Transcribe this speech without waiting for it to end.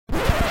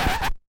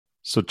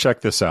So check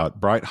this out.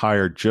 Bright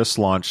Hire just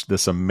launched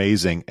this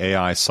amazing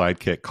AI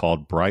sidekick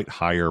called Bright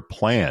Hire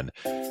Plan.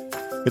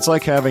 It's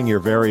like having your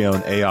very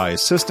own AI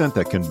assistant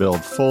that can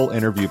build full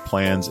interview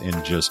plans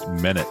in just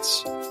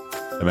minutes.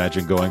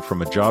 Imagine going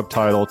from a job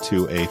title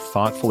to a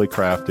thoughtfully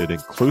crafted,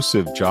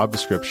 inclusive job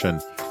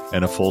description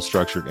and a full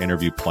structured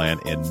interview plan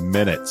in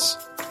minutes.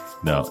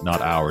 No,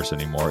 not hours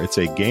anymore. It's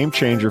a game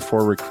changer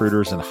for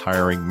recruiters and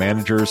hiring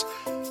managers.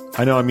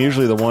 I know I'm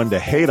usually the one to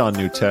hate on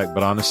new tech,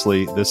 but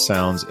honestly, this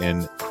sounds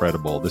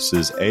incredible. This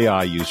is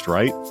AI used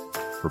right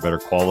for better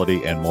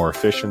quality and more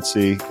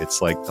efficiency.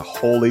 It's like the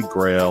holy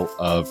grail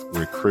of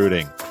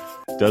recruiting.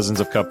 Dozens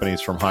of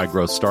companies from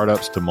high-growth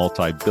startups to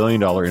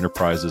multi-billion-dollar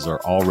enterprises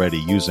are already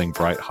using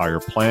Bright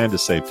Hire Plan to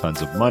save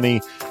tons of money,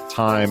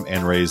 time,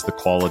 and raise the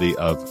quality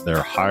of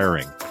their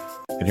hiring.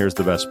 And here's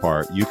the best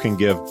part. You can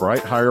give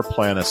Bright Hire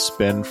Plan a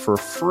spin for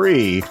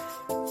free.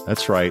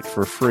 That's right,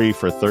 for free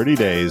for 30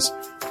 days.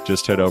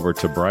 Just head over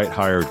to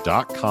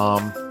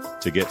brighthire.com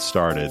to get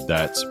started.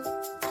 That's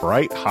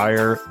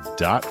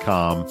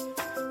brighthire.com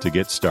to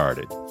get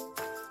started.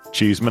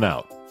 Cheeseman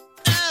out.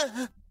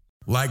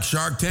 Like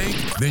Shark Tank?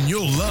 Then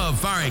you'll love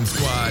Firing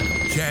Squad.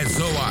 Chad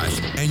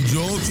Sowash and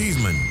Joel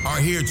Cheeseman are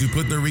here to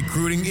put the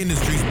recruiting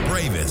industry's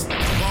bravest,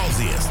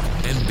 ballsiest,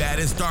 and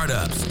baddest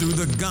startups through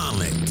the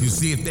gauntlet to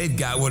see if they've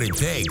got what it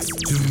takes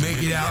to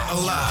make it out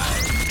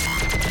alive.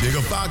 Dig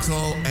a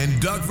foxhole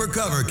and duck for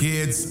cover,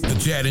 kids. The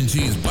Chad and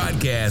Cheese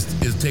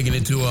podcast is taking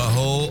it to a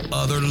whole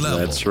other level.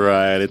 That's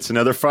right. It's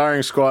another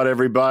Firing Squad,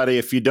 everybody.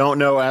 If you don't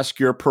know, ask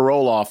your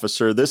parole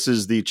officer. This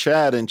is the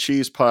Chad and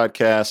Cheese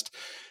podcast.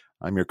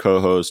 I'm your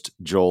co-host,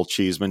 Joel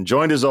Cheeseman.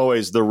 Joined as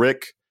always, the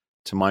Rick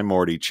to my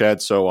Morty, Chad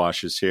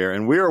Sowash is here.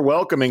 And we are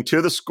welcoming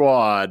to the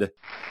squad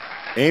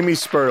Amy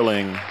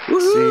Spurling,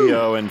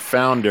 CEO and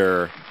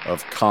founder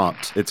of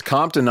Compt. It's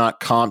Compt and not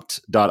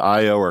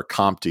Compt.io or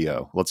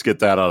Comptio. Let's get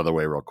that out of the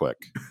way real quick.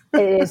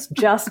 It is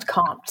just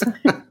Compt.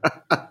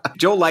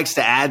 Joel likes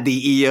to add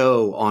the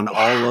EO on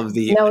all of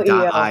the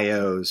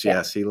 .ios. Yeah.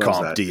 Yes, he loves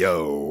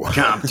Comptio. that.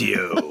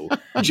 Comptio.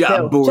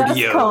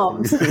 Jobboardio.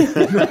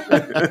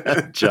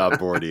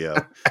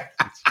 Jobboardio.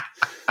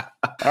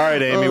 All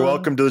right, Amy,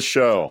 welcome to the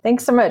show.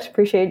 Thanks so much.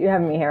 Appreciate you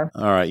having me here.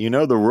 All right, you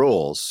know the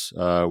rules.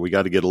 We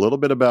got to get a little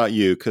bit about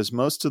you because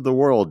most of the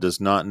world does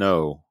not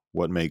know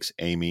what makes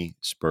Amy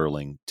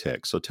Spurling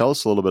tick. So tell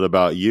us a little bit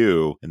about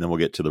you, and then we'll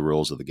get to the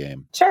rules of the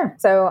game. Sure.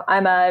 So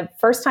I'm a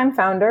first-time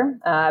founder,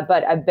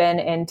 but I've been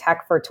in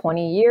tech for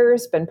 20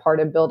 years, been part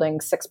of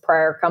building 6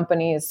 prior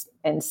companies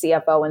in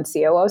CFO and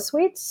COO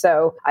suites.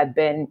 So I've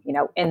been,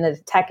 in the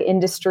tech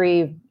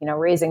industry,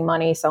 raising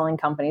money, selling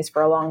companies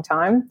for a long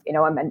time.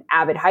 I'm an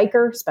avid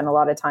hiker, spend a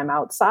lot of time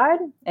outside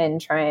and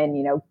try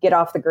and, get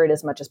off the grid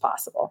as much as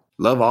possible.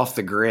 Love off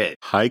the grid.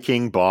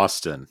 Hiking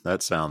Boston.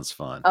 That sounds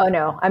fun. Oh,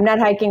 no, I'm not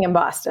hiking in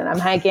Boston. I'm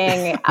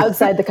hiking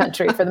outside the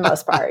country for the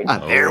most part.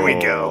 There we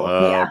go.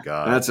 Oh,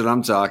 God. That's what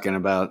I'm talking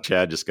about.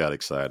 Chad just got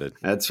excited.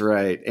 That's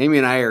right. Amy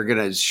and I are going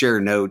to share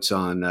notes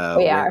on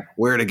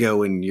where to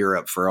go in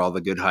Europe for all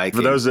the good hiking.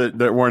 For those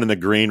that weren't in the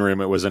green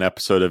room, it was an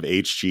episode of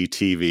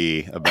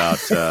HGTV about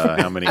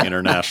how many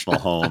international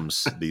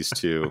homes these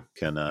two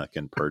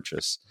can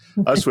purchase.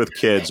 Us with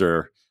kids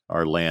are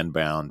land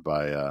bound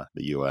by the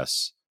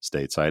U.S.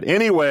 stateside.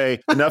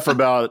 Anyway, enough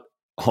about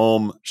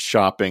home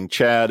shopping.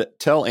 Chad,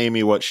 tell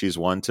Amy what she's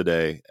won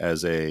today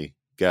as a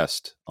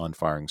guest on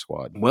Firing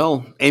Squad.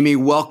 Well, Amy,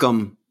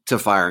 welcome to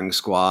Firing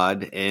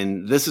Squad.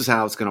 And this is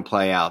how it's going to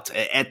play out.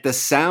 At the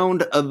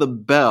sound of the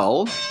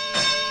bell,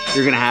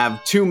 you're going to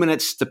have 2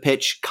 minutes to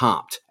pitch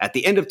Compt. At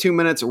the end of 2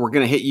 minutes, we're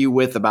going to hit you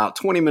with about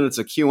 20 minutes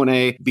of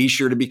Q&A. Be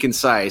sure to be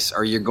concise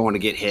or you're going to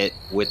get hit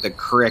with the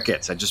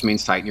crickets. That just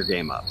means tighten your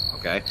game up,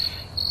 okay?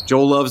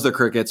 Joel loves the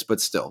crickets,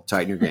 but still,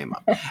 tighten your game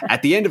up.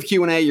 At the end of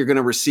Q&A, you're going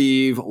to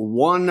receive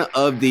one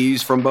of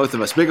these from both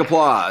of us. Big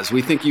applause.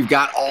 We think you've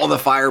got all the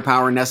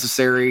firepower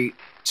necessary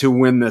to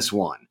win this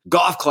one.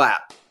 Golf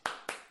clap.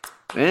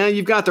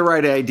 You've got the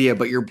right idea,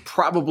 but you're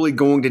probably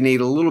going to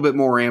need a little bit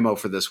more ammo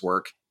for this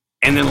work.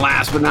 And then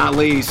last but not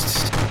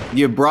least,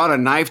 you brought a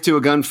knife to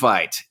a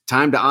gunfight.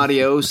 Time to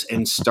adios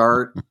and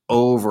start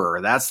over.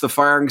 That's the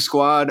Firing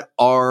Squad.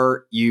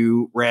 Are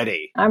you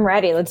ready? I'm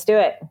ready. Let's do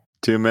it.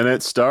 2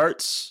 minutes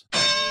starts.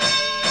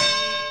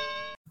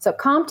 So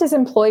Compt is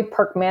employee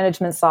perk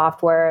management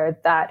software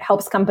that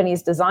helps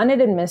companies design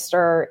and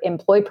administer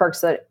employee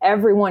perks so that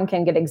everyone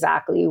can get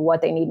exactly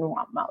what they need and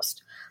want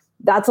most.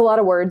 That's a lot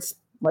of words.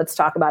 Let's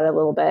talk about it a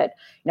little bit.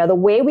 The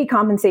way we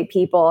compensate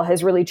people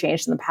has really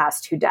changed in the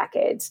past 2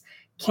 decades.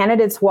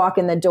 Candidates walk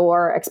in the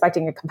door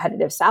expecting a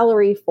competitive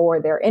salary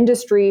for their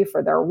industry,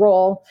 for their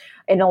role.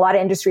 In a lot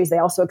of industries, they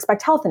also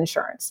expect health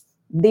insurance.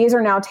 These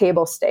are now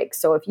table stakes.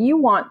 So if you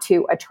want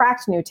to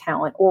attract new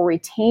talent or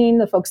retain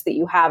the folks that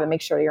you have and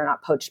make sure you're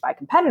not poached by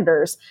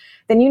competitors,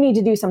 then you need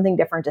to do something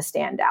different to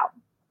stand out.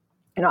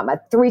 I'm a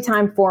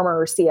 3-time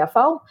former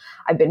CFO.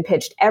 I've been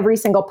pitched every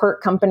single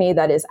perk company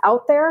that is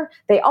out there.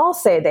 They all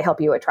say they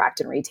help you attract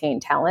and retain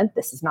talent.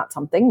 This is not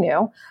something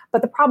new.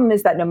 But the problem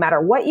is that no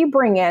matter what you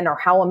bring in or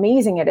how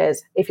amazing it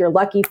is, if you're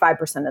lucky,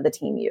 5% of the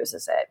team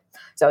uses it.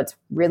 So it's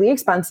really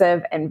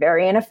expensive and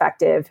very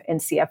ineffective, and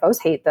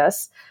CFOs hate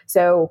this.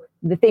 So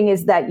the thing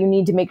is that you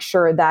need to make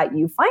sure that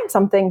you find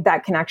something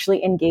that can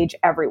actually engage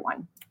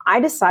everyone. I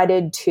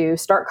decided to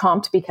start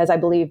Compt because I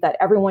believe that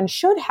everyone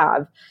should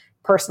have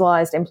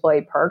personalized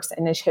employee perks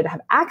and they should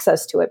have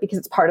access to it because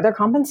it's part of their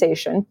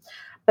compensation,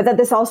 but that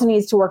this also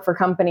needs to work for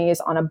companies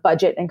on a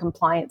budget and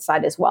compliance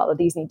side as well, that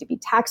these need to be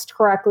taxed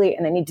correctly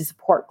and they need to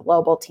support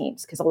global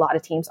teams because a lot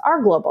of teams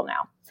are global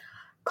now.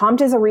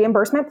 Compt is a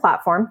reimbursement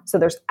platform, so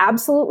there's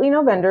absolutely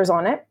no vendors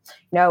on it.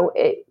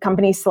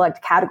 Companies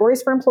select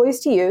categories for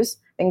employees to use,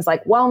 things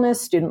like wellness,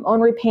 student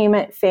loan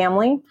repayment,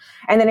 family,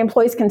 and then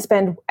employees can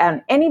spend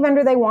on any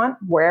vendor they want,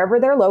 wherever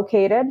they're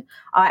located,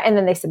 and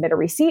then they submit a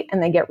receipt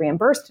and they get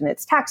reimbursed and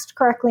it's taxed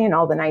correctly and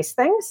all the nice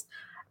things.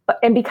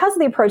 And because of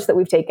the approach that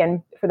we've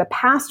taken, for the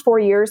past 4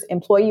 years,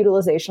 employee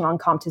utilization on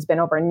Compt has been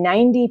over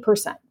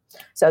 90%.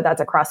 So that's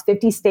across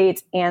 50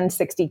 states and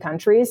 60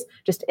 countries,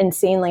 just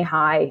insanely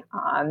high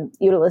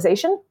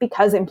utilization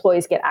because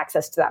employees get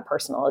access to that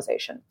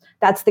personalization.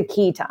 That's the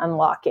key to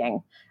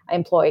unlocking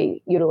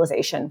employee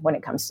utilization when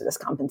it comes to this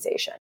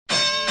compensation.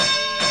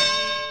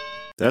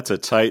 That's a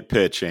tight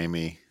pitch,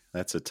 Amy.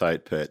 That's a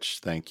tight pitch.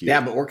 Thank you.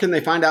 Yeah, but where can they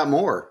find out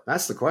more?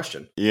 That's the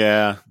question.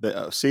 Yeah,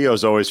 the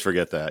CEOs always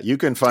forget that. You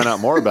can find out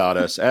more about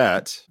us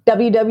at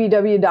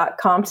www.compt.io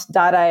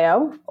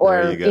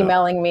or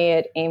emailing me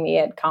at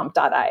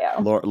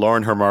amy@compt.io.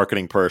 Lauren, her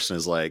marketing person,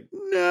 is like,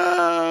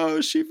 no,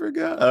 she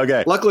forgot.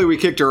 Okay. Luckily, we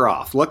kicked her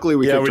off.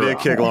 We did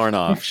kick Lauren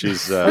off.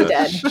 She's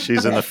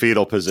she's in the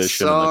fetal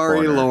position.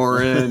 Sorry, in the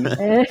Lauren.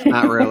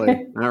 Not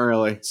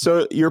really.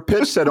 So your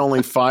pitch said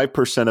only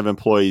 5% of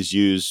employees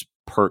use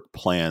perk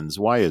plans.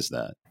 Why is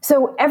that?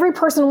 So every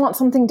person wants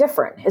something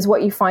different is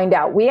what you find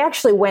out. We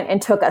actually went and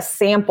took a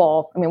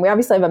sample. I mean, we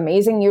obviously have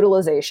amazing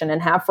utilization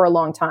and have for a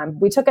long time.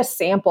 We took a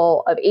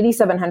sample of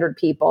 8,700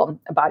 people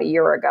about a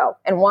year ago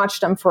and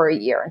watched them for a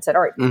year and said,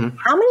 all right,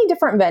 how many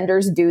different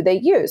vendors do they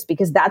use?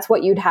 Because that's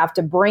what you'd have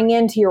to bring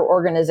into your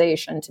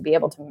organization to be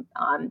able to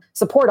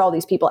support all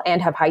these people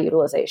and have high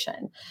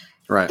utilization.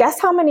 Right.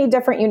 Guess how many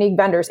different unique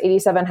vendors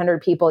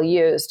 8,700 people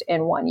used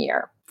in 1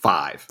 year?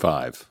 Five.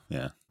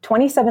 Yeah.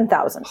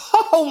 27,000.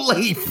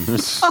 Holy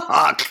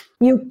fuck.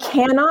 You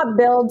cannot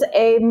build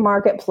a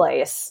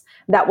marketplace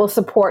that will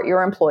support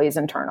your employees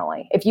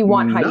internally if you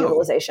want high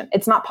utilization.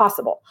 It's not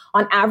possible.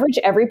 On average,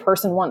 every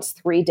person wants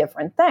 3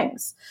 different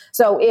things.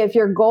 So if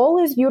your goal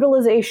is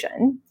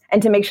utilization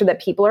and to make sure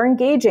that people are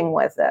engaging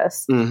with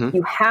this,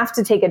 you have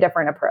to take a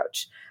different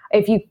approach.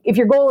 If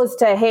your goal is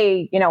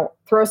to,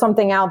 throw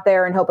something out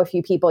there and hope a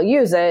few people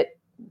use it,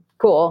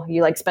 cool.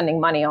 You like spending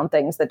money on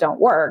things that don't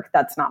work.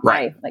 That's not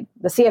the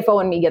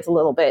CFO in me gets a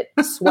little bit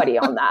sweaty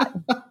on that.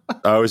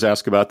 I always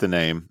ask about the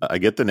name. I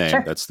get the name.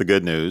 Sure. That's the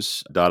good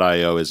news.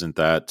 .io isn't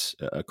that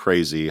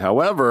crazy.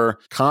 However,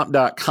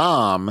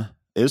 compt.com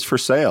is for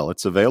sale.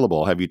 It's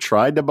available. Have you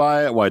tried to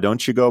buy it? Why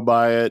don't you go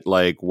buy it?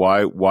 Like,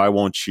 why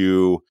won't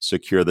you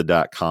secure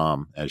the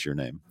 .com as your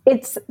name?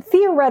 It's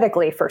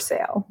theoretically for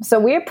sale.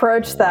 So we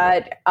approached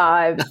that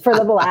for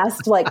the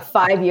last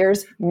 5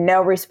 years,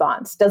 no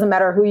response. Doesn't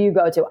matter who you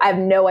go to. I have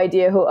no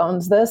idea who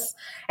owns this.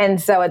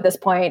 And so at this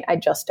point, I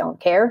just don't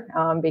care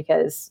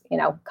because,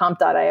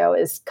 compt.io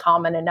is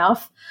common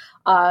enough.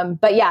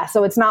 But yeah,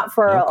 so it's not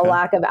for a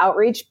lack of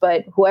outreach,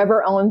 but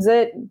whoever owns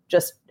it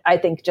I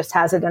think just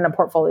has it in a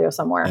portfolio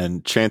somewhere.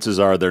 And chances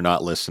are they're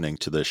not listening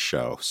to this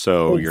show.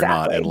 So You're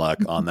not in luck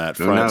on that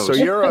front. So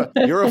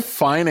you're a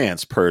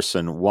finance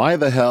person. Why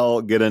the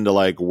hell get into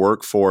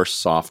workforce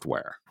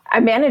software? I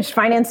managed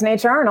finance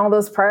and HR in all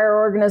those prior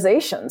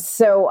organizations.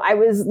 So I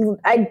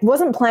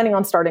wasn't planning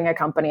on starting a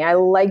company. I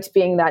liked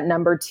being that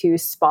number 2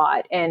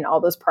 spot in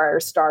all those prior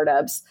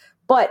startups,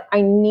 but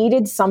I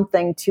needed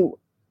something to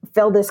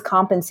fill this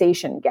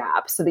compensation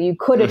gap so that you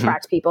could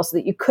attract people, so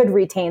that you could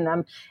retain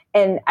them.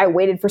 And I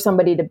waited for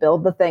somebody to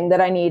build the thing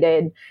that I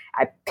needed.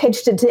 I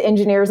pitched it to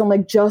engineers. I'm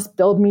like, just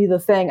build me the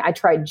thing. I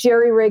tried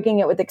jerry-rigging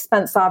it with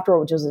expense software,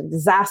 which was a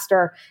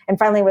disaster. And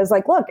finally was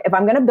like, look, if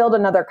I'm going to build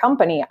another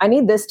company, I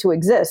need this to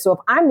exist. So if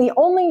I'm the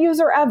only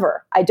user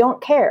ever, I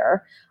don't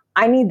care.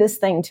 I need this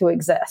thing to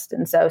exist.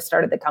 And so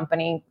started the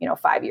company,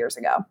 5 years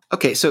ago.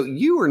 Okay, so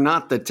you are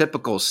not the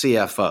typical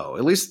CFO,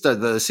 at least the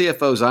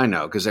CFOs I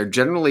know, because they're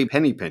generally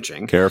penny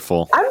pinching.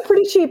 Careful. I'm a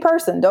pretty cheap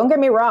person. Don't get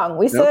me wrong.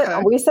 We sit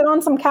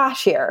on some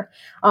cash here.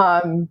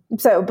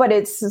 But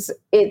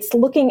it's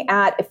looking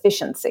at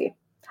efficiency.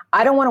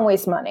 I don't want to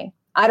waste money.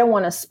 I don't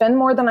want to spend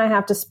more than I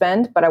have to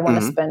spend, but I want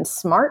to spend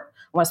smart.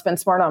 I want to spend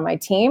smart on my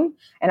team,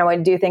 and I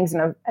want to do things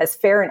in as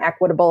fair and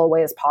equitable a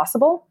way as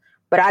possible.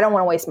 But I don't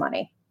want to waste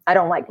money. I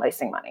don't like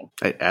wasting money.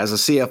 As a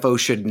CFO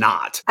should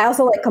not. I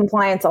also like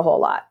compliance a whole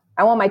lot.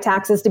 I want my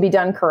taxes to be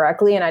done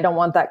correctly, and I don't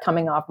want that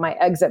coming off my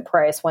exit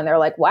price when they're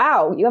like,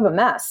 wow, you have a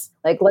mess.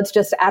 Like, let's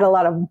just add a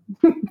lot of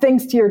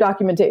things to your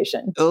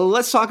documentation.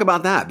 Let's talk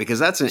about that, because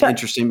that's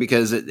interesting,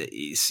 because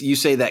you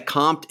say that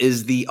Compt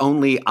is the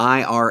only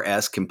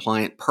IRS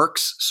compliant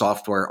perks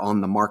software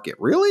on the market.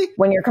 Really?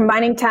 When you're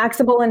combining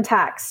taxable and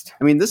taxed.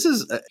 I mean, this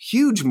is a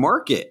huge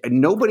market.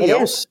 Nobody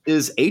else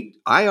is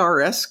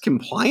IRS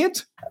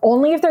compliant?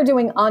 Only if they're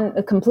doing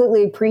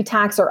completely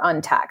pre-tax or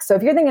untaxed. So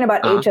if you're thinking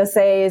about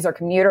HSAs or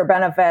commuter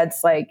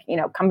benefits, like,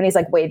 companies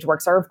like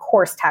WageWorks are of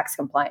course tax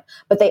compliant,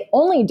 but they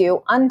only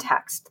do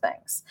untaxed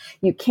things.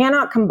 You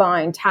cannot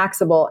combine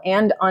taxable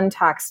and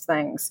untaxed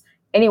things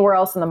anywhere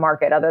else in the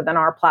market other than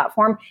our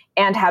platform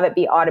and have it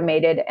be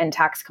automated and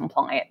tax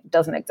compliant. It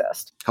doesn't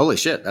exist. Holy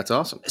shit, that's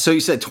awesome. So you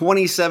said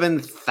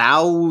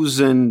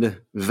 27,000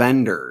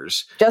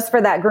 vendors. Just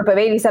for that group of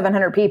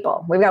 8,700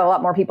 people. We've got a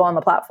lot more people on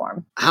the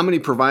platform. How many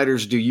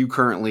providers do you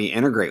currently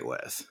integrate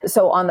with?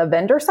 So on the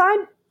vendor side?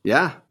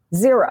 Yeah.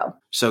 0.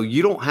 So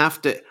you don't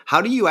have to, how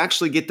do you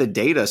actually get the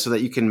data so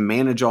that you can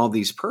manage all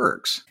these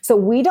perks? So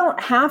we don't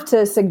have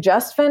to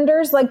suggest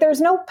vendors. Like, there's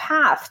no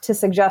path to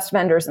suggest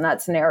vendors in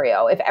that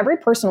scenario. If every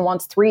person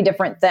wants 3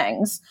 different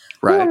things,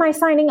 who am I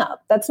signing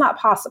up? That's not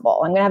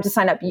possible. I'm going to have to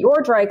sign up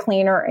your dry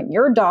cleaner and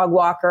your dog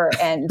walker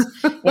and,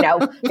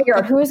 figure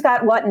out who's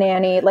got what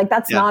nanny. Like,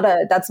 that's not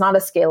a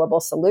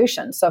scalable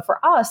solution. So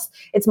for us,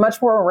 it's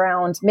much more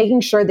around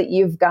making sure that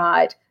you've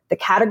got the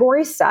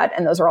categories set,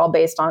 and those are all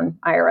based on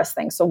IRS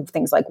things. So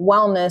things like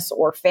wellness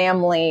or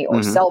family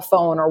or cell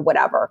phone or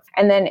whatever.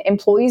 And then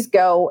employees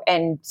go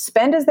and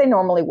spend as they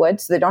normally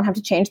would, so they don't have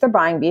to change their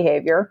buying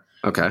behavior,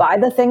 buy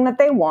the thing that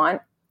they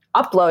want,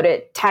 upload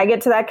it, tag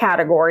it to that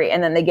category,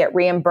 and then they get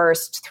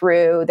reimbursed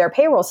through their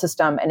payroll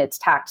system, and it's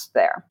taxed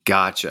there.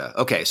 Gotcha.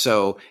 Okay.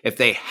 So if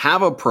they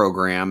have a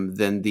program,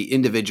 then the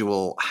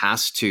individual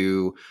has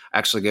to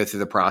actually go through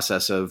the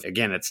process of,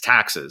 again, it's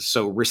taxes.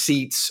 So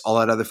receipts, all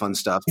that other fun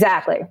stuff.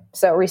 Exactly.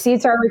 So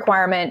receipts are a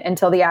requirement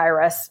until the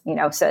IRS,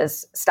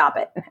 says stop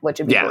it, which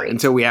would be great.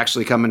 Until we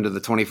actually come into the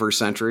 21st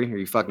century. Are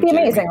you fucking kidding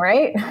amazing, me?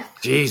 Right?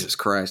 Jesus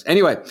Christ.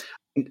 Anyway,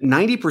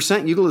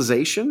 90%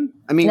 utilization?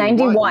 I mean,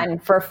 91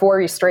 for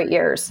 4 straight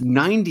years.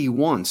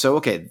 91. So,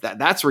 okay,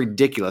 that's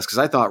ridiculous, because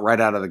I thought right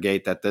out of the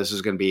gate that this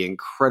is going to be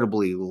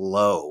incredibly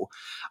low,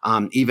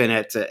 even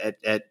at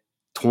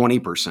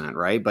 20%,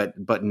 right? But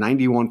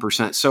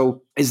 91%.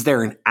 So is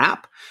there an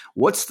app?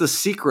 What's the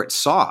secret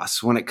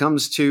sauce when it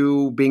comes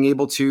to being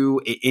able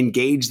to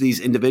engage these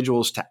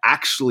individuals to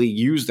actually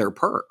use their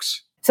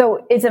perks?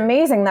 So it's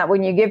amazing that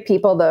when you give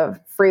people the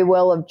free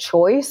will of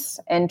choice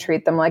and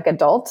treat them like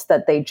adults,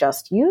 that they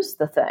just use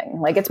the thing.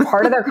 Like, it's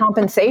part of their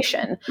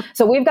compensation.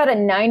 So we've got a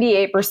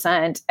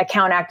 98%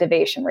 account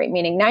activation rate,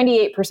 meaning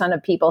 98%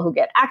 of people who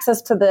get access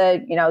to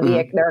their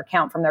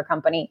account from their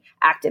company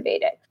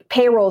activate it.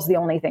 Payroll is the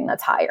only thing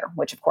that's higher,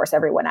 which of course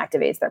everyone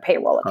activates their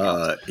payroll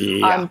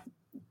account.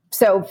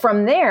 So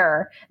from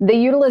there,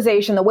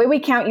 the way we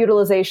count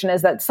utilization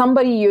is that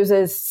somebody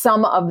uses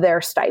some of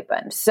their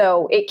stipend.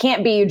 So it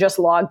can't be you just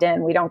logged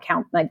in. We don't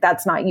count, like,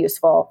 that's not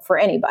useful for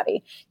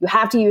anybody. You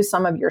have to use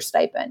some of your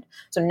stipend.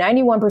 So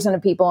 91%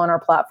 of people on our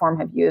platform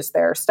have used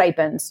their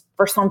stipends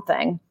for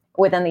something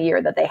within the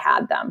year that they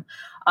had them.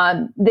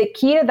 The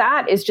key to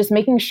that is just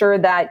making sure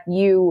that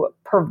you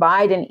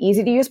provide an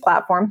easy to use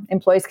platform.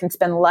 Employees can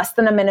spend less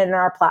than a minute in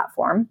our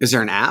platform. Is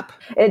there an app?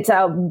 It's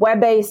a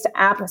web-based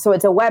app. So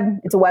it's a web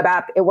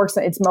app. It works.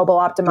 It's mobile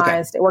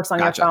optimized. Okay. It works on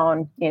your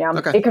phone.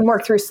 It can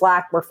work through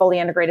Slack. We're fully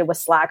integrated with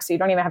Slack. So you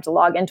don't even have to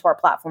log into our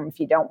platform if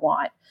you don't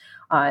want.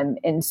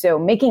 And so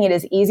making it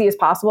as easy as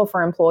possible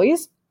for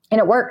employees, and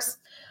it works.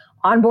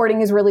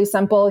 Onboarding is really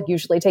simple. It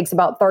usually takes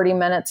about 30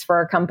 minutes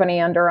for a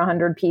company under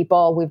 100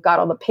 people. We've got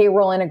all the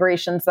payroll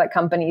integrations that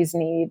companies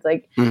need.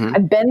 Like,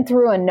 I've been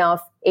through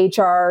enough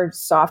HR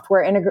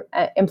software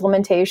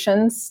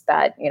implementations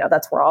that,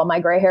 that's where all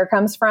my gray hair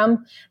comes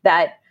from,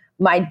 that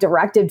my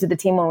directive to the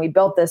team when we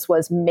built this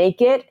was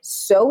make it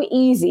so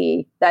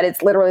easy that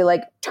it's literally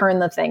like turn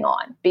the thing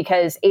on,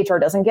 because HR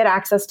doesn't get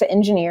access to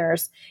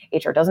engineers.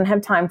 HR doesn't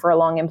have time for a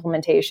long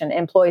implementation.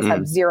 Employees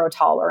have zero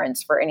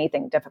tolerance for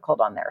anything difficult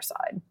on their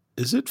side.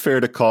 Is it fair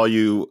to call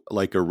you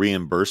like a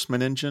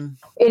reimbursement engine?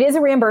 It is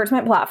a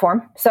reimbursement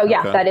platform. So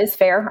yeah, that is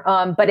fair.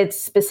 But it's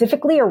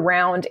specifically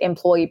around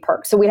employee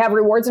perks. So we have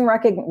rewards and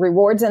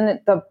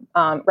the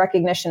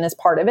recognition is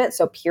part of it.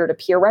 So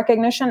peer-to-peer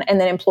recognition, and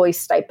then employee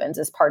stipends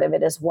is part of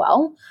it as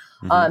well.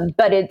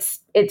 But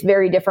it's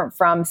very different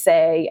from,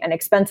 say, an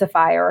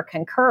Expensify or a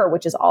Concur,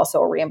 which is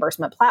also a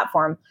reimbursement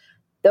platform.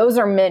 Those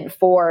are meant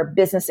for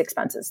business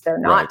expenses. They're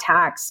not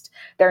taxed.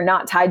 They're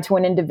not tied to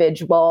an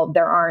individual.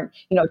 There aren't,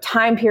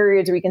 time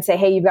periods where you can say,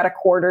 hey, you've got a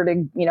quarter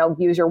to,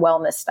 use your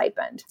wellness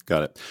stipend.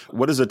 Got it.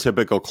 What does a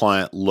typical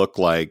client look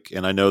like?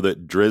 And I know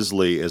that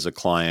Drizzly is a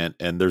client,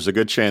 and there's a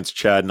good chance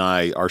Chad and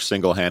I are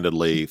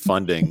single-handedly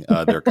funding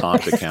their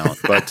Compt account.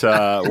 But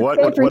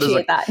what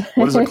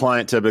does a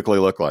client typically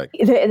look like?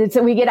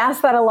 We get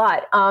asked that a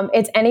lot.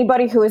 It's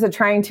anybody who is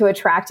trying to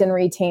attract and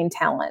retain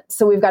talent.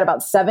 So we've got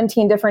about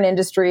 17 different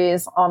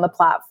industries on the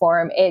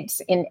platform.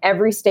 It's in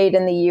every state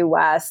in the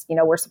US.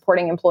 We're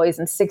supporting employees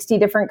in 60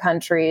 different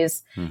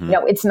countries.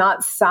 It's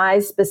not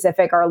size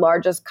specific. Our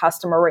largest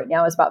customer right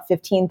now is about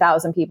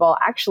 15,000 people,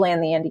 actually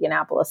in the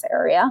Indianapolis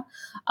area.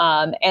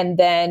 And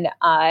then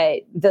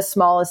the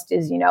smallest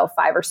is,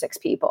 5 or 6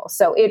 people.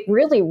 So it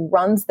really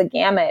runs the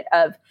gamut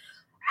of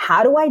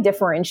how do I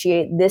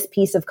differentiate this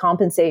piece of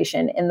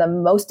compensation in the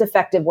most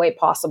effective way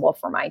possible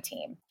for my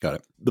team? Got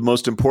it. The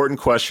most important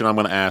question I'm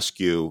going to ask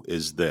you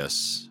is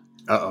this.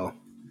 Uh-oh.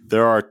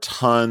 There are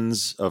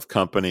tons of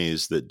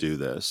companies that do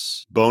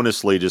this.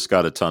 Bonusly just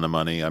got a ton of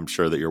money. I'm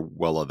sure that you're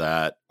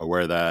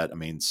aware of that. I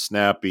mean,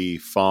 Snappy,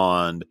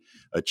 Fond,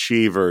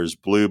 Achievers,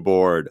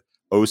 Blueboard,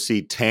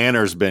 OC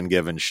Tanner's been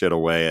giving shit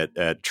away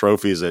at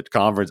trophies at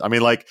conference. I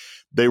mean,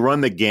 they run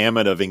the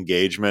gamut of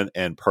engagement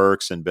and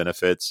perks and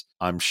benefits.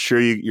 I'm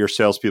sure your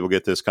salespeople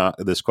get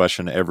this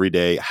question every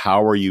day.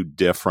 How are you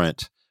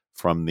different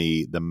from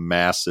the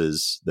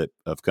masses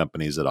of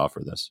companies that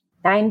offer this?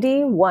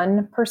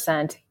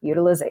 91%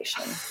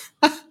 utilization.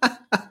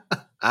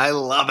 I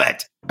love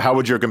it. How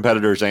would your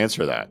competitors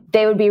answer that?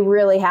 They would be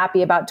really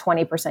happy about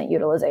 20%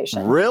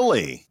 utilization.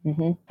 Really?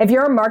 Mm-hmm. If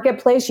you're a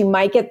marketplace, you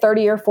might get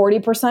 30 or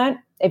 40%.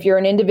 If you're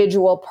an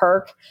individual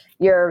perk,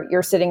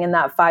 you're sitting in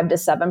that 5 to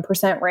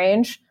 7%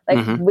 range.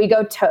 We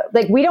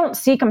don't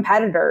see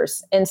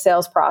competitors in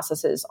sales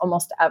processes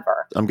almost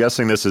ever. I'm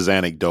guessing this is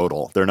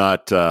anecdotal. They're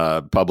not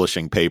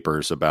publishing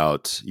papers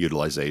about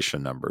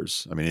utilization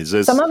numbers. I mean, is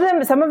this some of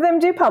them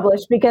do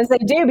publish because they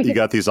do. Because you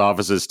got these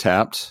offices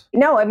tapped?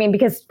 No,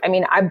 because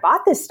I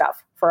bought this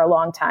stuff for a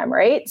long time,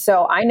 right?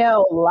 So I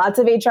know lots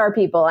of HR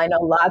people. I know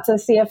lots of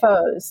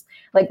CFOs.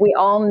 We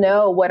all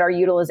know what our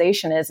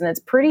utilization is, and it's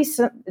pretty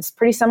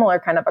similar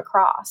kind of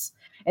across.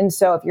 And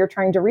so if you're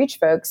trying to reach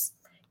folks,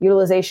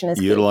 utilization is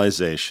key.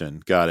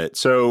 Utilization. Got it.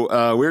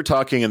 So we were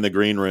talking in the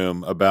green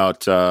room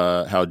about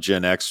how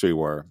Gen X we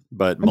were,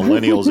 but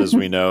millennials, as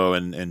we know,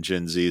 and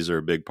Gen Zs are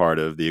a big part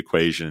of the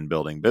equation in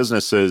building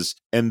businesses,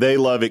 and they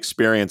love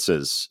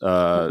experiences,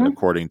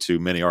 according to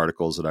many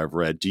articles that I've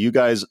read. Do you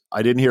guys,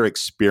 I didn't hear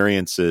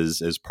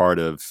experiences as part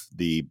of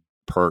the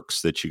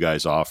perks that you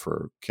guys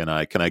offer. Can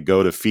I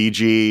go to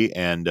Fiji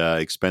and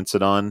expense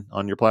it on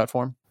your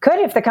platform? Could,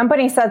 if the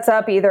company sets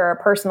up either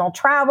a personal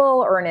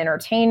travel or an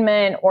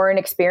entertainment or an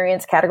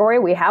experience category.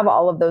 We have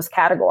all of those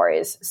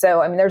categories.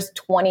 So, there's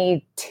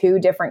 22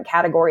 different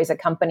categories a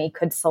company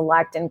could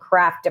select and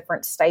craft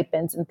different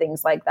stipends and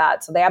things like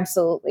that. So they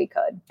absolutely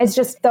could. It's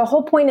just the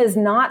whole point is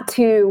not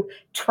to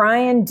try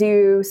and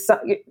do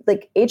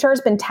HR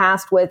has been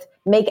tasked with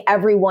make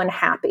everyone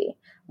happy.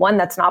 One,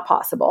 that's not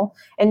possible.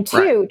 And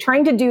two,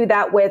 trying to do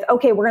that with,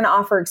 okay, we're going to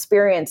offer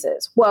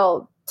experiences.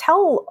 Well,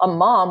 tell a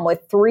mom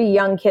with 3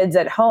 young kids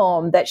at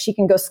home that she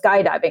can go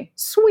skydiving.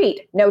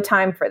 Sweet. No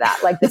time for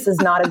that. This is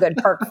not a good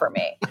perk for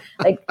me.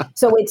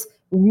 So it's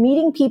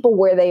meeting people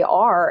where they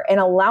are and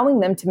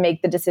allowing them to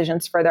make the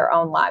decisions for their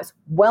own lives.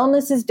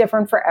 Wellness is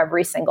different for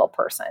every single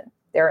person.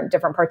 They're in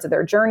different parts of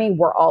their journey.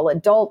 We're all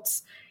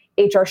adults.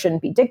 HR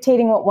shouldn't be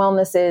dictating what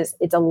wellness is.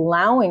 It's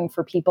allowing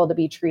for people to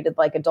be treated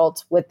like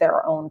adults with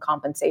their own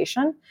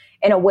compensation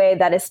in a way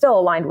that is still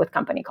aligned with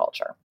company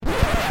culture.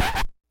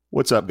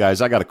 What's up, guys?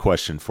 I got a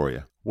question for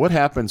you. What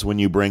happens when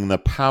you bring the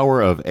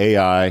power of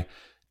AI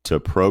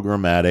to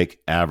programmatic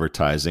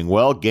advertising?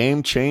 Well,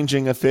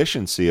 game-changing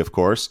efficiency, of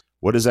course.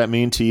 What does that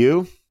mean to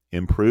you?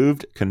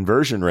 Improved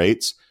conversion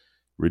rates,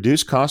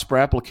 reduced cost per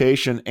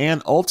application,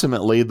 and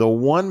ultimately the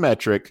one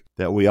metric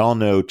that we all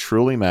know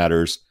truly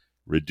matters,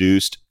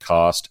 reduced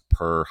cost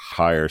per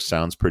hire.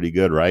 Sounds pretty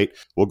good, right?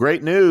 Well,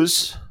 great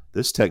news.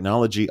 This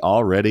technology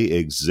already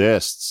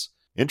exists.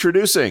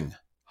 Introducing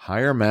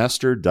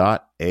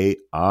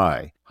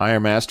HireMaster.ai.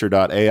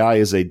 HireMaster.ai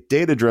is a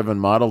data-driven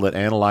model that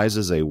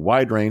analyzes a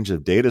wide range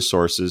of data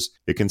sources.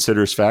 It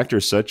considers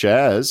factors such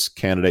as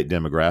candidate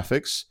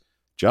demographics,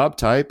 job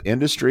type,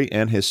 industry,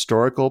 and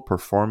historical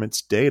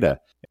performance data.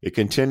 It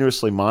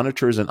continuously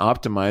monitors and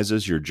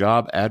optimizes your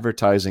job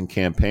advertising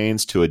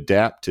campaigns to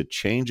adapt to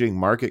changing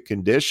market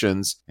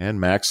conditions and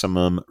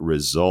maximum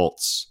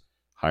results.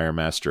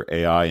 HireMaster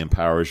AI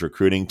empowers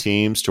recruiting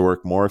teams to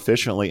work more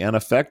efficiently and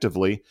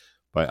effectively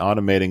by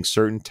automating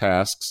certain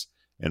tasks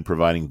and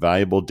providing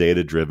valuable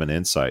data-driven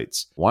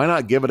insights. Why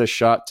not give it a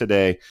shot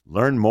today?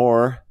 Learn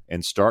more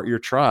and start your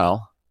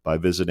trial by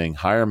visiting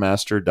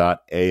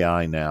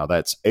HireMaster.ai now.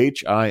 That's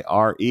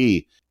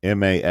HireMaster.ai.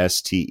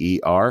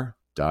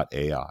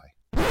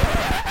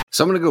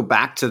 So I'm going to go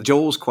back to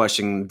Joel's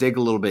question, dig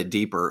a little bit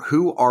deeper.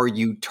 Who are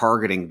you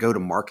targeting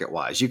go-to-market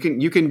wise? You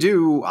can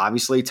do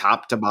obviously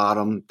top to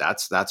bottom.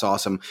 That's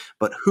awesome.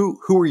 But who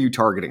are you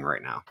targeting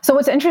right now? So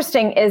what's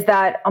interesting is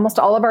that almost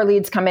all of our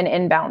leads come in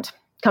inbound.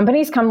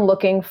 companies come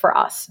looking for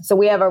us. So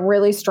we have a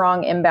really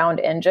strong inbound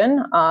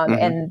engine,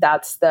 and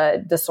that's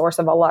the source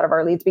of a lot of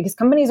our leads, because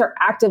companies are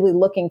actively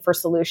looking for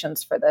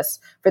solutions for this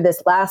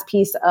last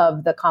piece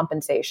of the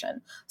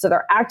compensation. So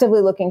they're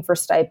actively looking for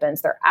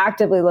stipends. They're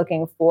actively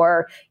looking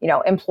for,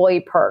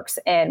 employee perks.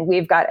 And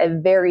we've got a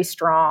very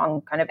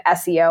strong kind of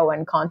SEO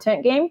and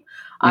content game.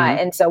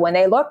 And so when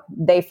they look,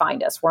 they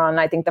find us. We're on,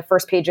 I think, the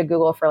first page of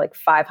Google for like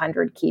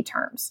 500 key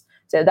terms.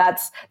 So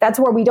that's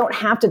where we don't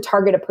have to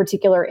target a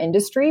particular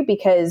industry,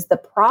 because the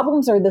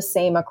problems are the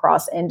same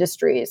across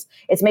industries.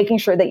 It's making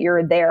sure that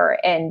you're there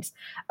and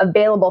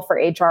available for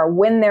HR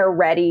when they're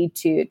ready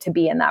to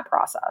be in that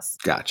process.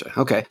 Gotcha.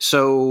 Okay.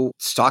 So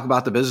let's talk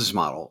about the business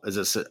model. Is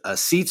this a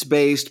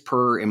seats-based,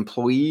 per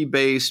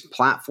employee-based,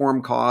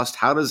 platform cost?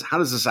 How does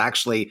this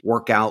actually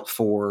work out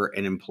for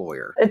an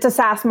employer? It's a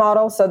SaaS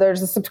model. So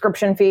there's a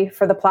subscription fee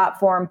for the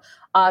platform.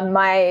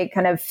 My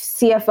kind of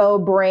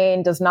CFO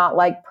brain does not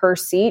like per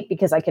seat,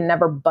 because I can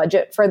never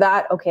budget for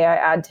that. Okay, I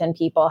add 10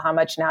 people. How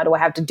much now do I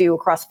have to do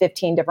across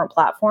 15 different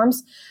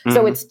platforms?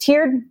 So it's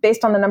tiered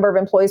based on the number of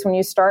employees when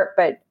you start,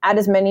 but add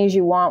as many as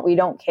you want. We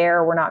don't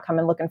care. We're not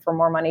coming looking for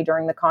more money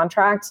during the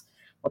contract.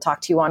 We'll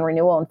talk to you on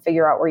renewal and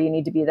figure out where you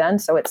need to be then.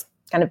 So it's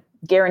kind of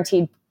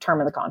guaranteed term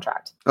of the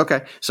contract.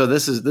 Okay. So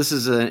this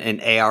is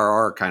an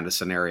ARR kind of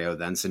scenario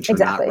then, since you're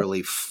not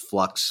really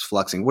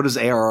fluxing. What does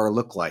ARR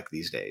look like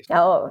these days?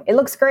 Oh, it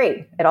looks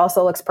great. It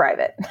also looks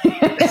private. You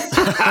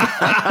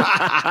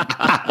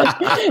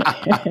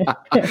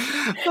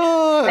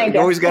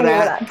always got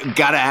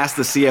to ask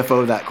the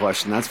CFO that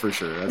question. That's for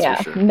sure.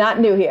 That's for sure. Not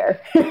new here.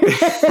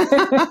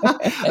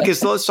 Okay,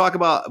 so let's talk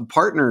about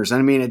partners.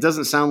 I mean, it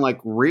doesn't sound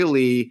like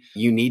really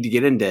you need to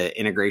get into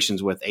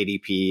integrations with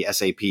ADP,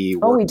 SAP,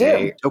 Workday. Oh, we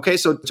do. Okay,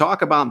 so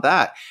talk about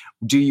that.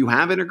 Do you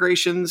have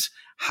integrations?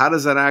 How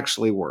does that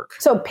actually work?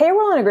 So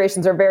payroll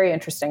integrations are very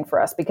interesting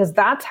for us, because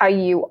that's how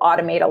you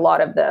automate a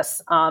lot of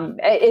this.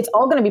 It's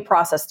all going to be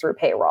processed through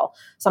payroll.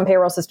 Some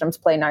payroll systems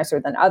play nicer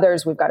than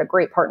others. We've got a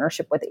great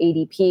partnership with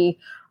ADP.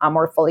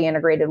 We're fully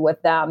integrated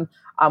with them.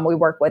 We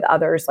work with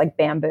others like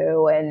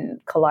Bamboo and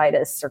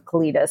Collidus,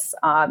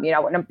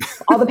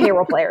 all the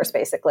payroll players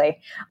basically.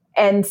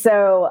 And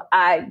so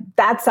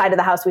that side of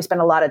the house we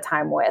spend a lot of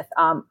time with.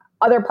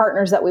 Other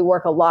partners that we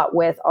work a lot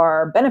with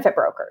are benefit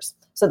brokers.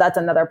 So that's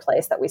another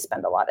place that we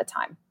spend a lot of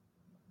time.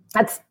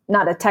 That's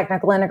not a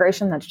technical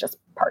integration. That's just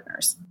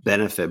partners.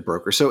 Benefit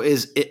broker. So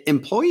is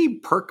employee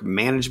perk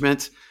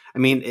management, I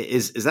mean,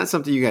 is that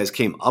something you guys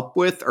came up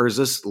with, or has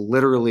this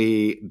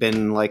literally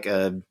been like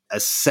a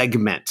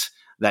segment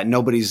that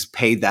nobody's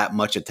paid that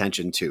much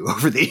attention to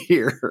over the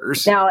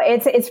years? No,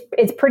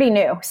 it's pretty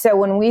new. So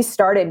when we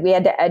started, we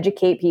had to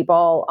educate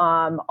people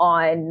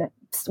on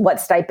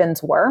what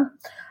stipends were.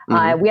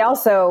 We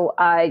also,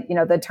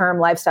 the term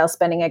lifestyle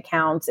spending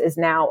accounts is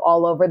now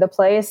all over the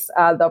place.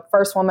 The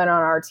first woman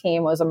on our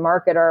team was a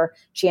marketer.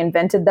 She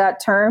invented that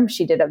term.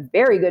 She did a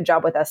very good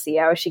job with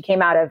SEO. She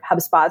came out of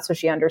HubSpot, so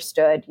she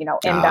understood,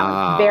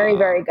 inbound. Very,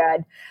 very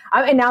good.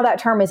 And now that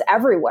term is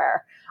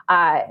everywhere.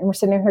 And we're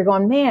sitting here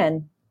going,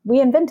 man, we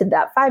invented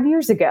that 5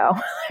 years ago.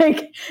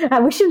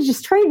 We should have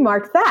just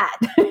trademarked that.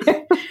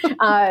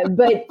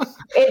 But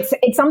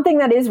it's something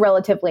that is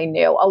relatively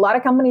new. A lot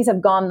of companies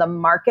have gone the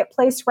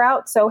marketplace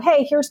route. So,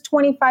 hey, here's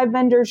 25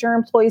 vendors your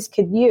employees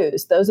could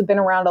use. Those have been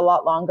around a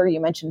lot longer. You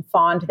mentioned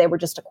Fond. They were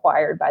just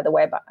acquired, by the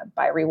way,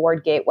 by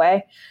Reward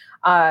Gateway.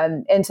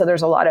 And so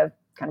there's a lot of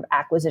kind of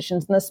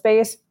acquisitions in the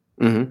space.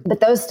 But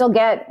those still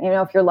get,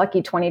 if you're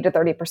lucky, 20 to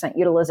 30%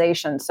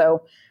 utilization.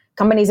 So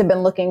companies have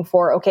been looking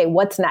for, okay,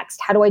 what's next?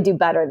 How do I do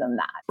better than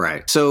that?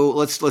 Right. So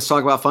let's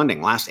talk about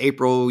funding. Last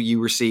April,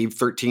 you received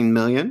 $13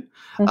 million.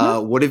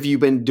 What have you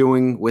been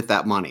doing with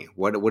that money?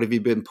 What have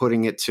you been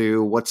putting it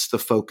to? What's the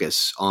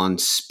focus on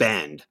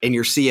spend in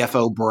your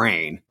CFO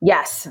brain?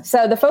 Yes.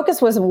 So the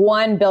focus was,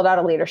 one, build out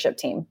a leadership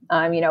team.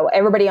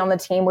 Everybody on the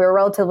team, we're a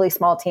relatively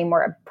small team.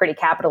 We're a pretty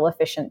capital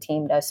efficient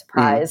team, no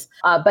surprise.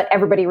 But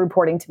everybody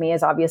reporting to me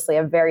is obviously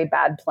a very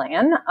bad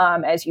plan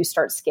as you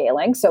start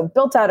scaling. So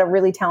built out a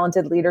really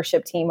talented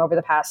leadership team over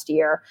the past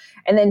year,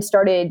 and then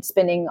started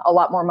spending a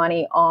lot more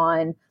money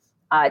on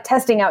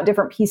testing out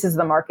different pieces of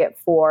the market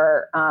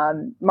for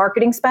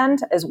marketing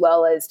spend, as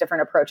well as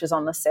different approaches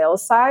on the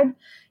sales side.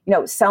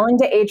 Selling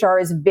to HR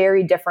is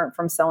very different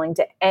from selling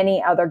to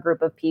any other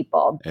group of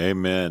people.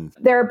 Amen.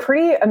 They're a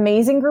pretty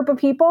amazing group of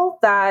people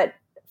that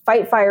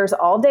fight fires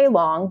all day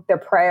long. Their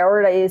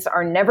priorities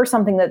are never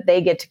something that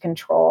they get to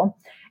control.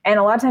 And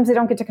a lot of times they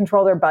don't get to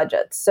control their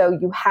budgets. So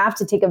you have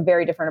to take a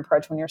very different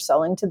approach when you're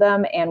selling to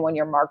them and when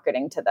you're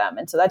marketing to them.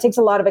 And so that takes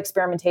a lot of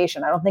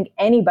experimentation. I don't think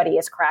anybody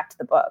has cracked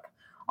the book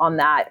on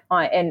that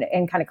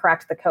and kind of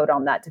cracked the code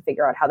on that to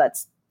figure out how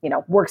that's,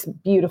 works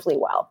beautifully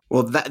well.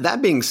 Well,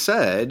 that being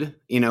said,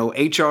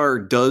 HR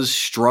does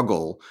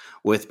struggle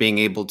with being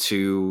able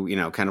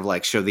to, kind of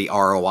like show the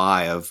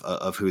ROI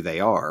of who they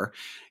are.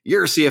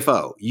 You're a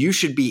CFO. You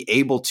should be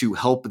able to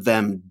help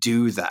them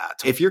do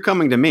that. If you're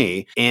coming to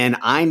me and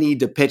I need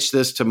to pitch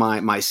this to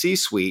my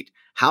C-suite,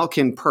 how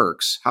can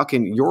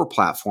your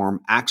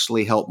platform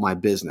actually help my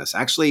business?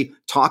 Actually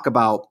talk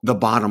about the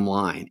bottom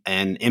line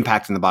and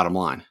impacting the bottom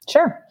line.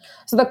 Sure.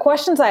 So the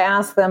questions I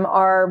ask them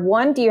are,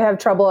 one, do you have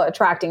trouble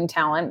attracting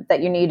talent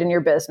that you need in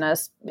your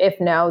business? If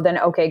no, then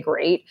okay,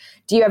 great.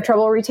 Do you have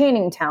trouble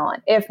retaining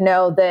talent? If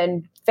no,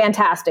 then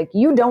fantastic.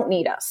 You don't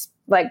need us.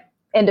 Like,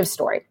 end of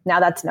story. Now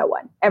that's no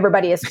one.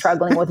 Everybody is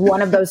struggling with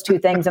one of those two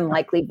things and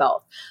likely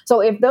both. So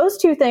if those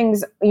two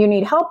things you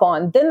need help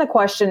on, then the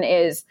question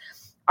is,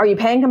 are you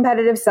paying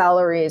competitive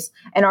salaries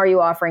and are you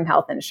offering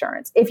health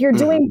insurance? If you're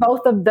doing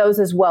both of those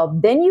as well,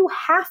 then you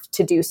have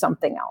to do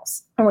something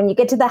else. And when you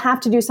get to the have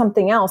to do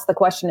something else, the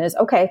question is,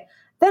 okay,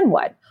 then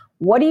what?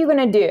 What are you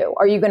going to do?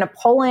 Are you going to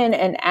pull in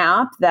an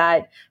app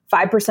that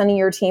 5% of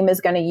your team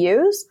is going to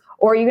use?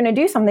 Or are you going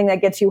to do something that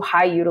gets you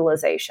high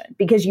utilization?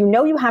 Because you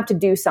know you have to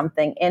do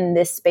something in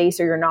this space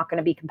or you're not going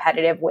to be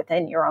competitive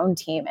within your own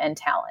team and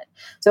talent.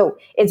 So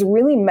it's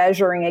really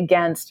measuring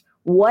against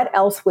what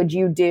else would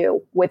you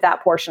do with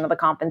that portion of the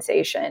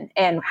compensation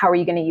and how are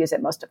you going to use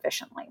it most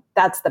efficiently?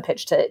 That's the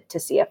pitch to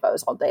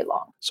CFOs all day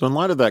long. So in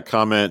light of that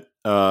comment,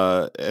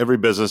 every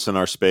business in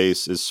our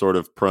space is sort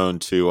of prone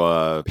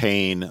to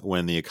pain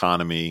when the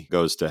economy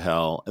goes to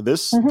hell.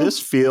 This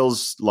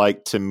feels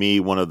like to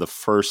me one of the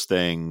first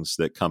things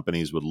that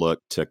companies would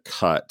look to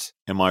cut.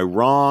 Am I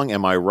wrong?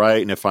 Am I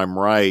right? And if I'm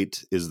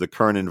right, is the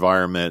current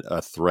environment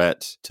a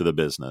threat to the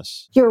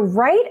business? You're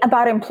right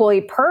about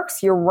employee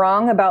perks. You're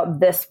wrong about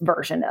this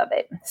version of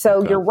it.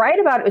 So You're right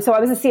about it. So I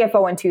was a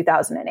CFO in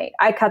 2008.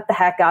 I cut the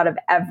heck out of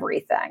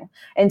everything.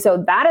 And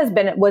so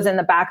that was in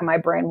the back of my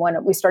brain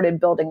when we started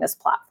building this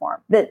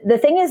platform. The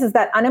thing is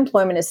that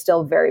unemployment is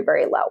still very,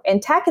 very low.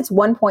 In tech, it's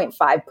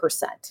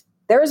 1.5%.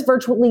 There is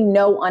virtually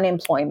no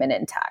unemployment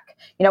in tech.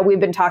 We've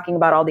been talking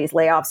about all these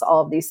layoffs,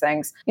 all of these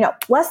things.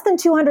 Less than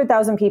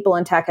 200,000 people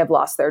in tech have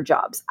lost their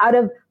jobs out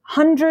of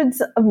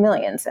hundreds of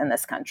millions in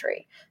this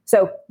country.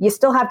 So you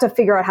still have to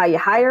figure out how you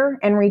hire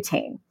and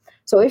retain.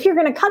 So if you're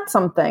going to cut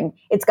something,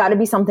 it's got to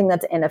be something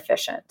that's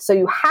inefficient. So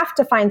you have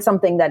to find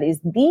something that is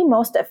the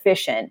most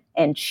efficient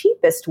and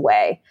cheapest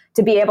way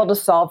to be able to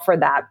solve for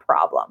that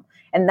problem.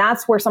 And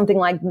that's where something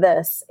like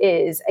this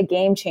is a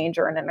game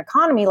changer in an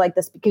economy like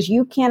this, because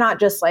you cannot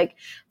just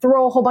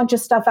throw a whole bunch of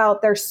stuff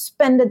out there,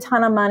 spend a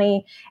ton of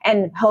money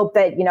and hope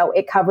that,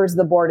 it covers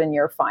the board and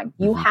you're fine.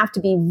 You have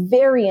to be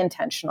very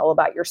intentional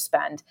about your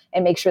spend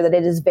and make sure that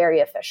it is very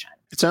efficient.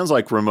 It sounds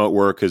like remote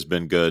work has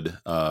been good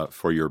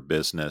for your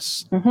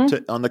business.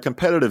 On the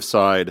competitive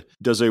side,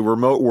 does a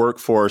remote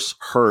workforce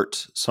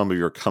hurt some of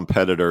your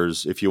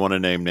competitors? If you want to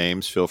name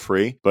names, feel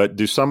free. But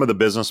do some of the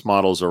business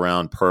models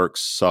around perks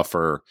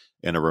suffer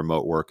in a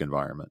remote work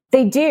environment?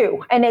 They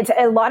do. And it's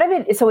a lot of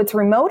it. So it's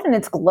remote and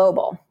it's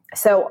global.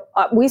 So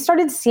we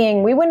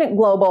went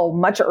global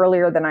much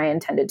earlier than I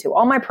intended to.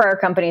 All my prior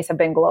companies have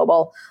been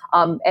global.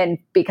 And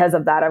because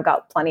of that, I've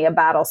got plenty of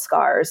battle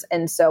scars.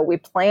 And so we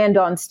planned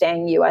on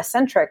staying US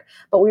centric,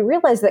 but we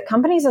realized that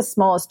companies as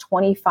small as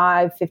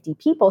 25, 50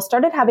 people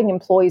started having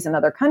employees in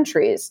other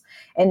countries.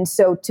 And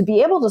so to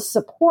be able to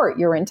support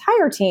your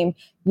entire team,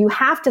 you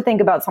have to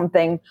think about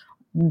something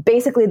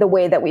basically the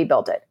way that we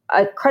built it.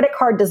 A credit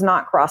card does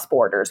not cross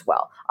borders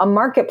well. A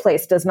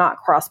marketplace does not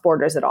cross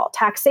borders at all.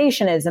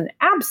 Taxation is an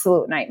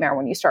absolute nightmare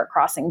when you start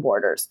crossing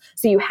borders.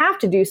 So you have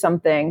to do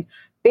something,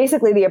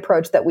 basically the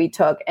approach that we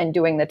took and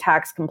doing the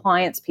tax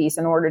compliance piece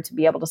in order to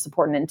be able to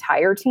support an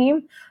entire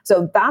team.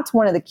 So that's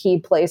one of the key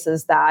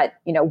places that,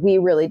 we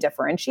really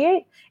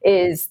differentiate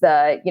is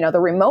the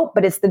remote,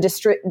 but it's the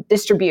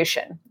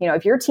distribution.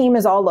 If your team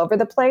is all over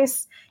the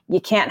place, you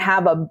can't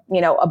have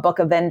a book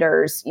of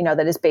vendors,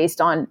 that is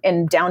based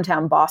in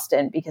downtown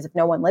Boston, because if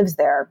no one lives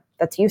there,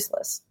 that's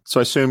useless.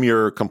 So I assume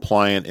you're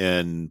compliant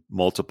in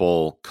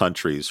multiple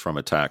countries from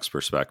a tax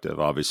perspective.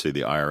 Obviously,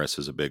 the IRS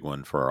is a big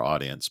one for our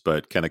audience,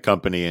 but can a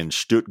company in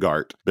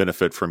Stuttgart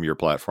benefit from your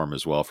platform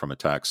as well from a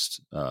tax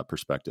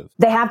perspective?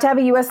 They have to have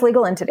a U.S.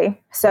 legal entity.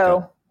 So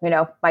okay.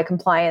 My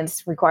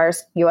compliance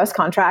requires U.S.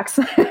 contracts,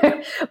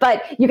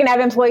 but you can have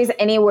employees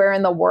anywhere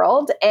in the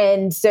world.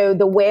 And so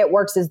the way it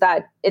works is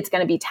that it's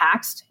going to be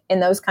taxed in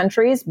those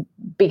countries,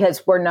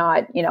 because we're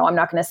not, I'm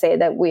not going to say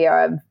that we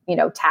are,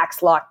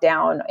 tax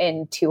lockdown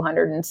in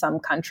 200 and some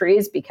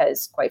countries,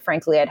 because quite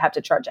frankly, I'd have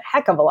to charge a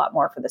heck of a lot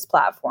more for this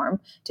platform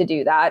to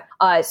do that.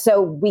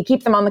 So we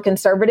keep them on the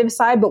conservative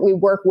side, but we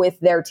work with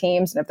their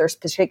teams. And if there's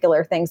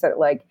particular things that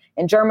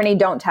in Germany,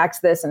 don't tax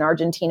this, in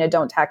Argentina,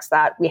 don't tax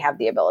that, we have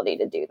the ability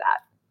to do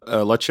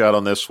that. Let you out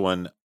on this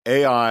one.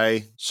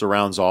 AI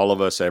surrounds all of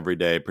us every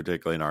day,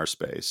 particularly in our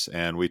space.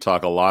 And we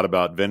talk a lot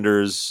about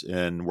vendors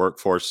in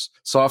workforce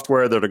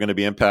software that are going to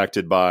be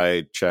impacted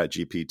by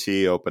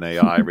ChatGPT,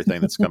 OpenAI,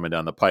 everything that's coming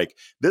down the pike.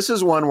 This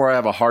is one where I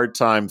have a hard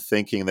time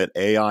thinking that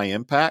AI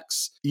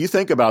impacts. You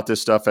think about this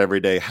stuff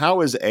every day.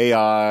 How is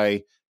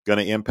AI going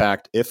to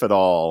impact, if at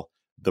all,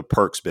 the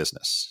perks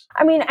business?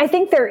 I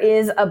think there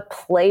is a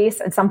place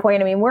at some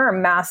point. We're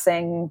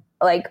amassing,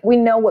 we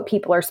know what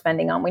people are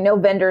spending on. We know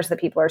vendors that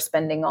people are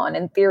spending on.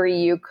 In theory,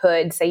 you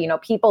could say,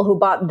 people who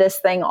bought this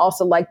thing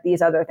also like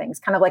these other things,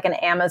 kind of like an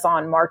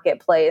Amazon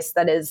marketplace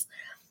that is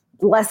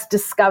less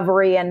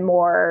discovery and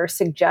more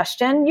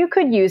suggestion. You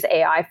could use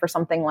AI for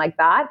something like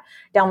that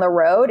down the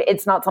road.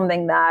 It's not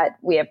something that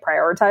we have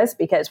prioritized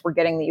because we're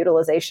getting the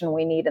utilization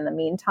we need in the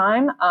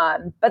meantime.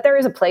 But there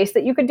is a place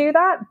that you could do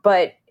that,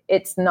 but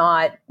it's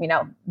not,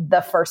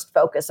 the first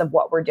focus of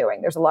what we're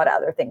doing. There's a lot of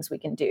other things we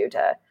can do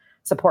to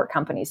support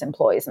companies'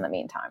 employees in the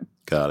meantime.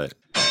 Got it.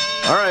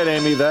 All right,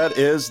 Amy, that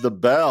is the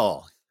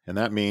bell. And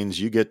that means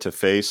you get to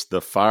face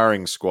the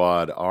firing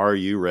squad. Are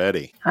you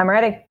ready? I'm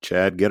ready.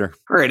 Chad, get her.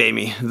 All right,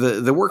 Amy.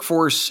 The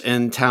workforce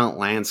and talent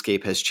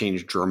landscape has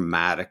changed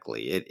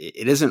dramatically.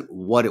 It isn't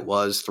what it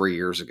was 3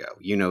 years ago.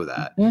 You know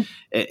that. Mm-hmm.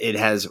 It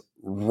has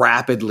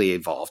rapidly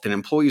evolved, and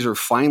employees are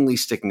finally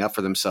sticking up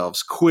for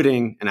themselves,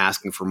 quitting and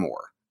asking for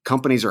more.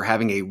 Companies are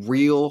having a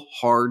real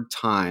hard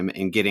time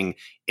in getting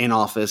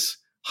in-office,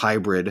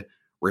 hybrid,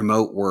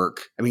 remote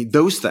work. I mean,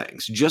 those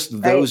things,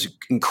 just those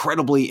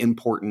incredibly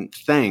important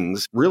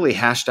things really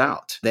hashed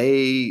out.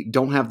 They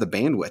don't have the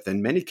bandwidth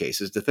in many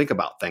cases to think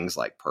about things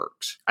like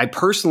perks. I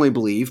personally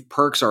believe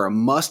perks are a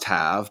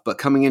must-have, but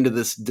coming into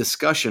this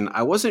discussion,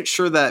 I wasn't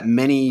sure that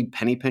many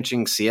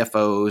penny-pinching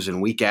CFOs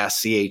and weak-ass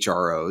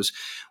CHROs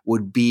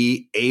would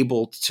be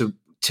able to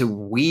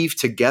weave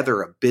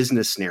together a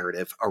business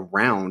narrative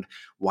around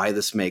why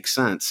this makes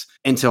sense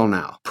until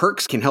now.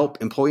 Perks can help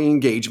employee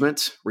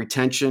engagement,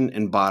 retention,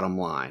 and bottom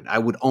line. I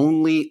would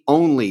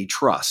only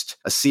trust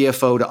a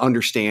CFO to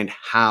understand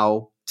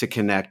how to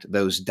connect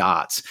those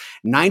dots.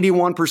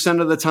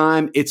 91% of the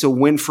time, it's a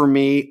win for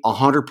me.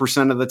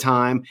 100% of the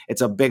time,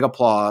 it's a big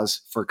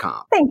applause for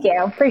Compt. Thank you.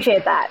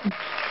 Appreciate that.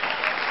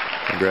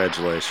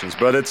 Congratulations.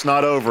 But it's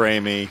not over,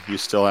 Amy. You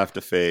still have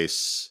to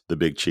face the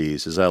big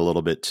cheese. Is that a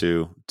little bit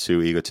too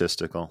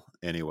egotistical?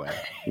 Anyway.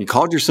 You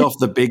called yourself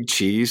the big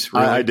cheese?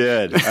 Really? I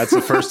did. That's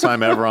the first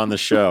time ever on the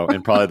show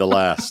and probably the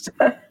last.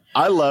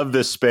 I love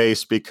this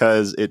space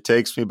because it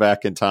takes me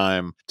back in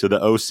time to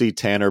the O.C.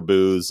 Tanner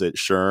booths at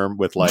Sherm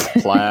with like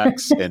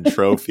plaques and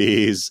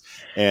trophies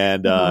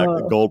and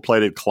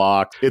gold-plated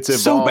clock. It's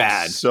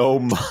evolved so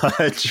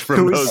much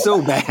from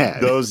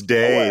those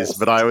days.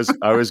 But I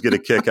always get a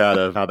kick out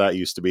of how that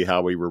used to be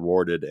how we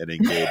rewarded and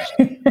engaged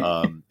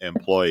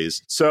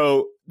employees.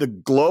 So the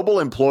global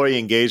employee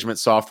engagement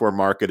software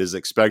market is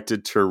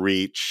expected to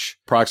reach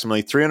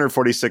approximately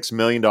 $346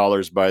 million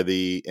by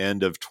the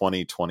end of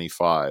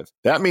 2025.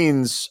 That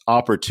means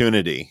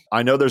opportunity.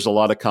 I know there's a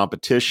lot of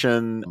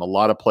competition, a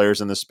lot of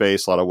players in the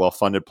space, a lot of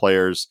well-funded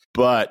players,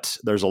 but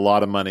there's a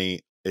lot of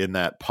money in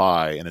that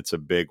pie, and it's a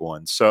big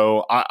one.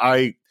 So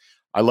I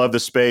love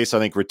the space. I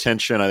think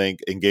retention, I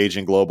think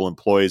engaging global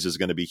employees is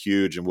going to be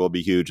huge and will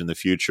be huge in the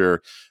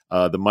future.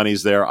 The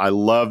money's there. I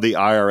love the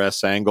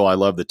IRS angle. I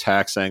love the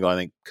tax angle. I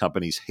think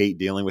companies hate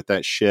dealing with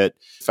that shit.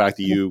 The fact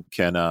that you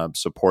can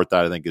support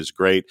that, I think, is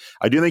great.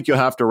 I do think you'll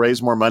have to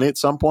raise more money at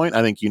some point.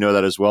 I think you know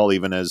that as well,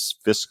 even as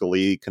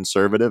fiscally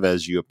conservative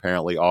as you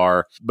apparently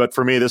are. But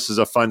for me, this is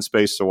a fun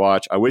space to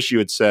watch. I wish you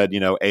had said,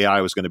 AI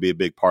was going to be a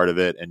big part of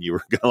it and you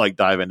were going to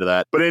dive into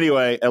that. But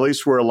anyway, at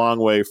least we're a long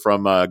way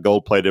from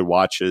gold-plated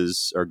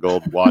watches or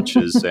gold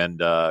watches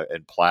and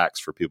plaques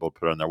for people to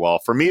put on their wall.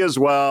 For me as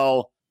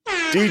well,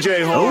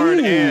 DJ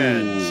Horn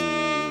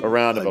and a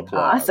round of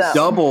applause. Awesome.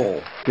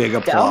 Double big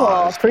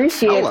applause.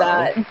 Appreciate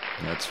that.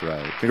 That's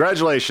right.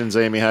 Congratulations,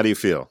 Amy. How do you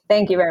feel?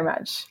 Thank you very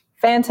much.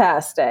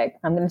 Fantastic.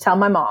 I'm going to tell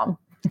my mom.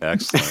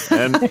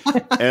 Excellent.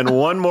 And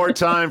one more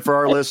time for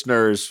our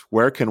listeners,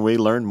 where can we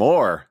learn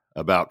more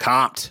about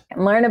Compt?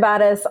 Learn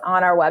about us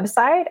on our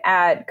website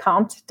at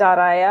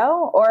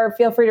compt.io, or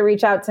feel free to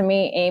reach out to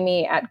me,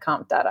 Amy, at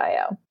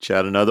compt.io.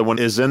 Chad, another one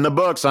is in the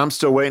books. I'm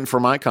still waiting for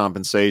my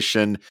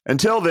compensation.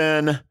 Until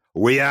then,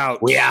 we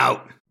out. We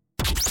out.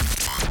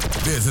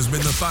 This has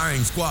been the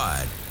Firing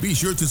Squad. Be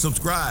sure to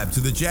subscribe to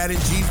the Chad and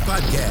Cheese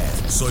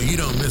podcast so you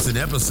don't miss an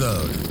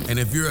episode. And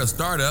if you're a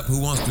startup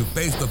who wants to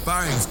face the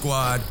Firing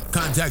Squad,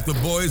 contact the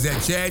boys at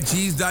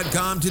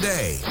chadcheese.com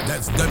today.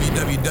 That's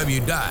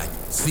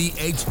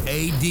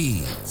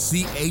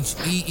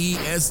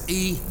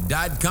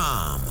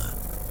www.chadcheese.com.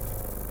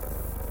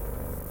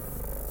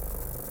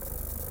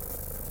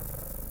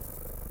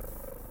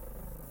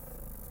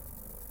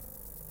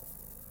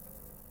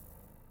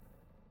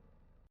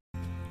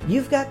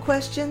 You've got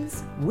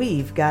questions,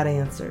 we've got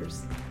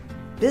answers.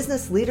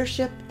 Business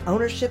leadership,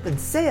 ownership, and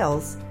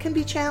sales can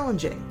be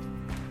challenging.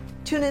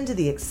 Tune into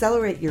the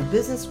Accelerate Your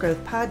Business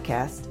Growth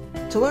podcast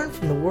to learn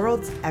from the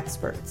world's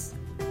experts.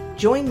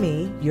 Join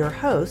me, your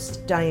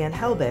host, Diane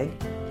Helbig,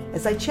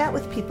 as I chat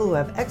with people who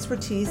have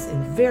expertise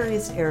in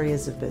various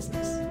areas of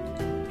business.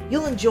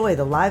 You'll enjoy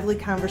the lively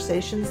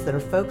conversations that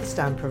are focused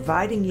on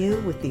providing you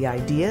with the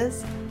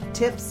ideas,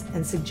 tips,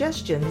 and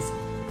suggestions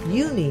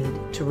you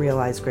need to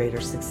realize greater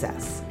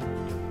success.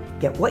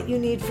 Get what you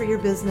need for your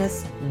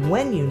business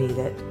when you need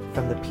it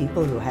from the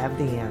people who have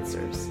the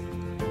answers.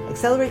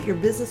 Accelerate Your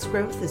Business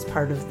Growth is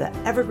part of the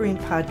Evergreen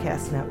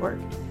Podcast Network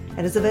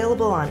and is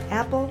available on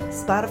Apple,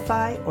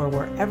 Spotify, or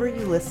wherever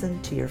you listen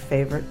to your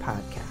favorite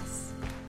podcast.